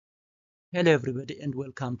Hello everybody and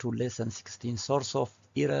welcome to lesson 16, source of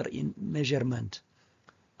error in measurement.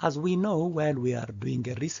 As we know, while we are doing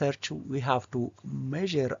a research, we have to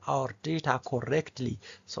measure our data correctly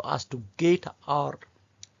so as to get our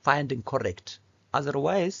finding correct.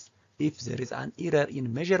 Otherwise, if there is an error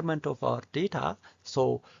in measurement of our data,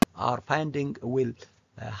 so our finding will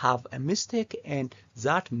have a mistake, and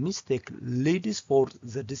that mistake leads for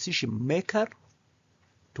the decision maker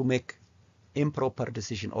to make improper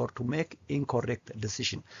decision or to make incorrect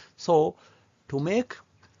decision. So to make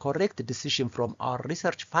correct decision from our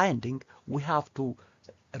research finding, we have to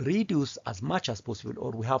reduce as much as possible,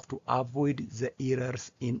 or we have to avoid the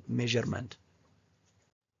errors in measurement.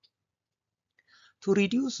 To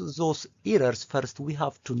reduce those errors, first we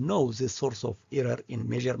have to know the source of error in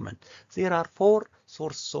measurement. There are four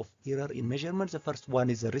sources of error in measurement. The first one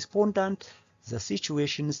is the respondent, the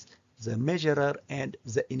situations, the measurer, and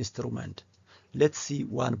the instrument. Let's see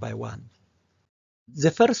one by one. The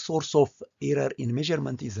first source of error in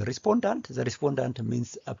measurement is the respondent. The respondent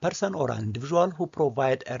means a person or an individual who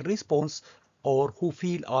provide a response or who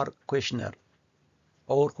fill our questionnaire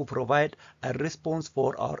or who provide a response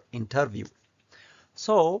for our interview.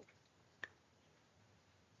 So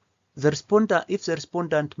if the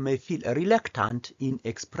respondent may feel reluctant in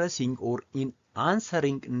expressing or in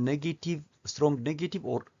answering strong negative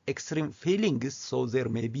or extreme feelings, so there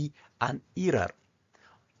may be an error.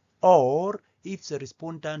 Or if the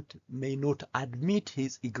respondent may not admit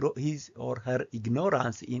his or her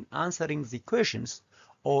ignorance in answering the questions,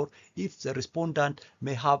 or if the respondent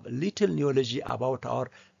may have little knowledge about our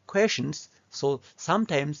questions, so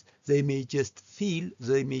sometimes they may just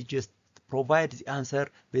provide the answer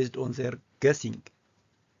based on their guessing.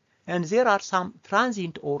 And there are some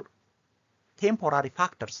transient or temporary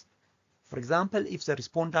factors. For example, if the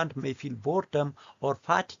respondent may feel boredom or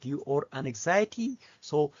fatigue or anxiety,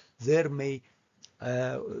 so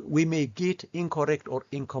we may get incorrect or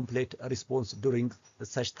incomplete response during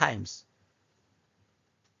such times.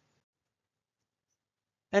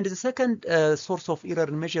 And the second source of error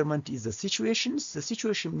in measurement is the situations. The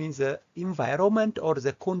situation means the environment or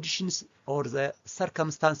the conditions or the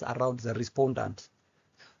circumstance around the respondent.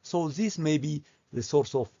 So this may be the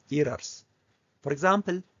source of errors. For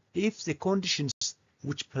example, if the conditions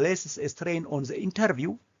which places a strain on the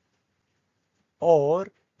interview, or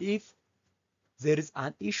if there is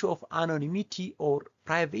an issue of anonymity or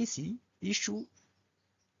privacy issue,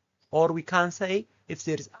 or we can say if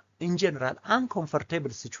there is in general uncomfortable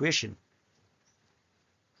situation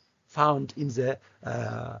found in the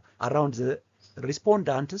around the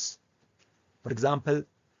respondents. For example,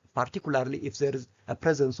 particularly if there is a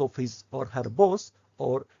presence of his or her boss,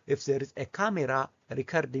 or if there is a camera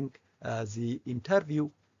recording the interview,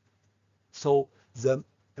 so the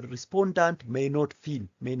respondent may not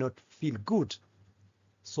feel good,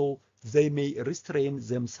 so they may restrain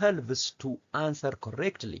themselves to answer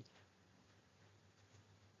correctly.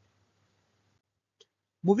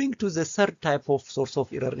 Moving to the third type of source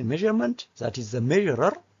of error in measurement, that is the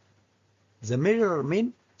measurer. The measurer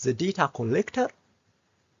means the data collector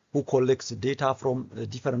who collects data from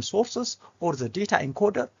different sources, or the data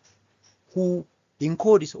encoder who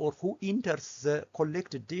encodes or who enters the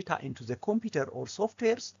collected data into the computer or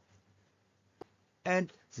softwares,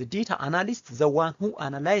 and the data analyst, the one who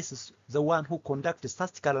analyzes, the one who conducts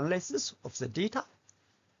statistical analysis of the data,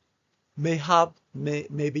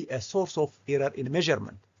 may be a source of error in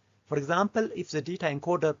measurement. For example, if the data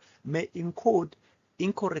encoder may encode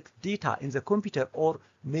incorrect data in the computer, or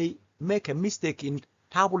may make a mistake in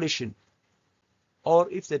tabulation,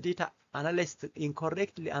 or if the data analyst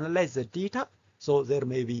incorrectly analyze the data, so there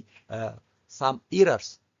may be some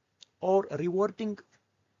errors, or rewording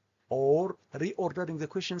or reordering the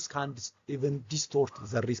questions can even distort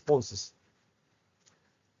the responses.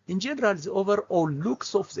 In general, the overall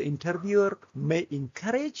looks of the interviewer may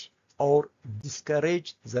encourage or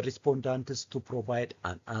discourage the respondents to provide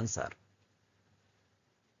an answer.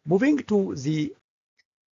 Moving to the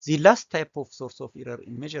last type of source of error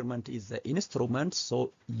in measurement is the instrument.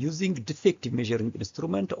 So using defective measuring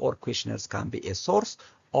instrument or questionnaires can be a source,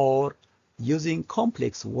 or using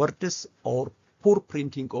complex words or poor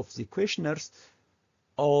printing of the questionnaires,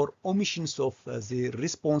 or omissions of the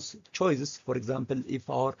response choices. For example, if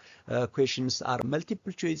our questions are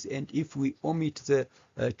multiple choice and if we omit the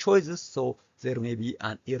choices, so there may be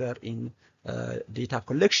an error in data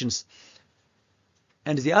collections.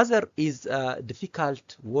 And the other is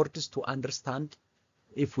difficult words to understand.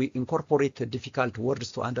 If we incorporate difficult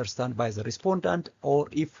words to understand by the respondent, or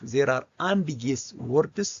if there are ambiguous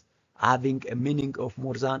words having a meaning of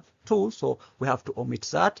more than two, so we have to omit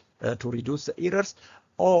that to reduce the errors.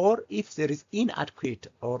 or if there is inadequate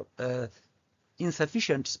or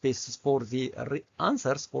insufficient space for the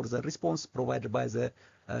answers for the response provided by the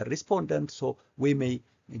respondent, so we may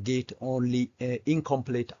get only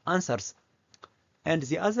incomplete answers. And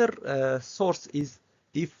the other source is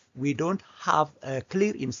if we don't have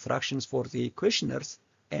clear instructions for the questionnaires,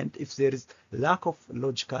 and if there is lack of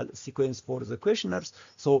logical sequence for the questionnaires,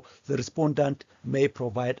 so the respondent may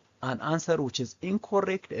provide an answer which is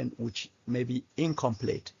incorrect and which may be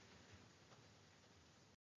incomplete.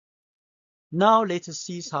 Now let us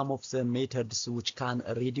see some of the methods which can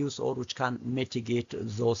reduce or which can mitigate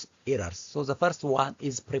those errors. So the first one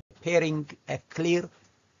is preparing a clear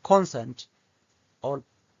consent or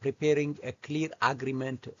preparing a clear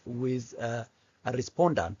agreement with a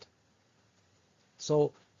respondent.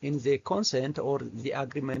 So in the consent or the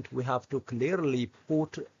agreement, we have to clearly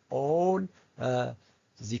put all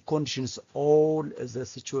the conditions, all the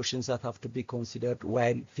situations that have to be considered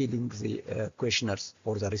while filling the questionnaires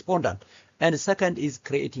for the respondent. And the second is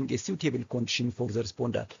creating a suitable condition for the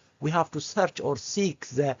respondent. We have to search or seek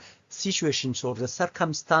the situations or the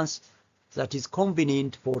circumstance that is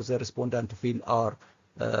convenient for the respondent to fill our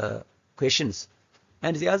questions.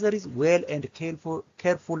 And the other is well and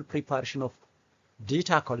careful preparation of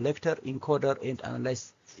data collector, encoder, and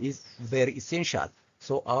analyst is very essential.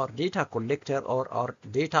 So our data collector or our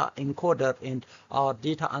data encoder and our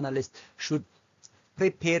data analyst should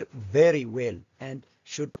prepare very well and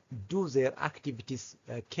should do their activities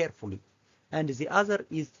carefully. And the other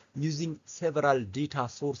is using several data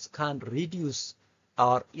sources can reduce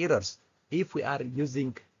our errors. If we are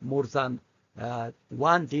using more than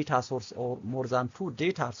one data source or more than two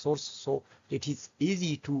data sources, so it is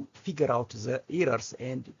easy to figure out the errors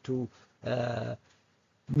and to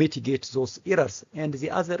mitigate those errors. And the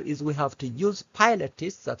other is we have to use pilot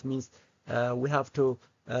tests. That means we have to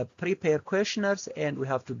prepare questionnaires and we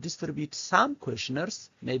have to distribute some questionnaires,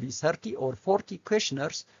 maybe 30 or 40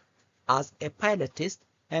 questionnaires as a pilot test,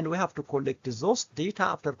 and we have to collect those data.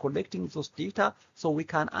 After collecting those data, so we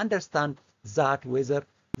can understand that whether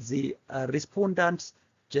the respondents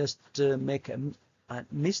just make a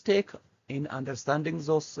mistake in understanding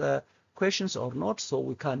those questions or not. So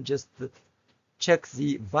we can just check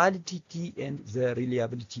the validity and the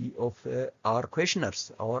reliability of our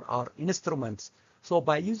questionnaires or our instruments. So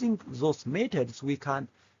by using those methods, we can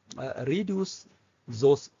reduce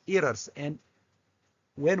those errors. And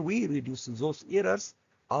when we reduce those errors,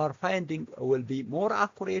 our finding will be more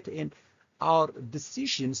accurate and our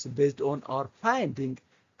decisions based on our finding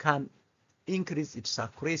can increase its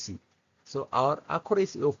accuracy. So our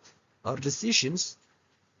accuracy of our decisions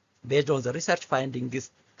based on the research findings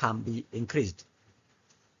can be increased.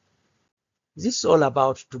 This is all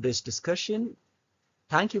about today's discussion.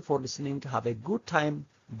 Thank you for listening. Have a good time.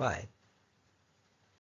 Bye.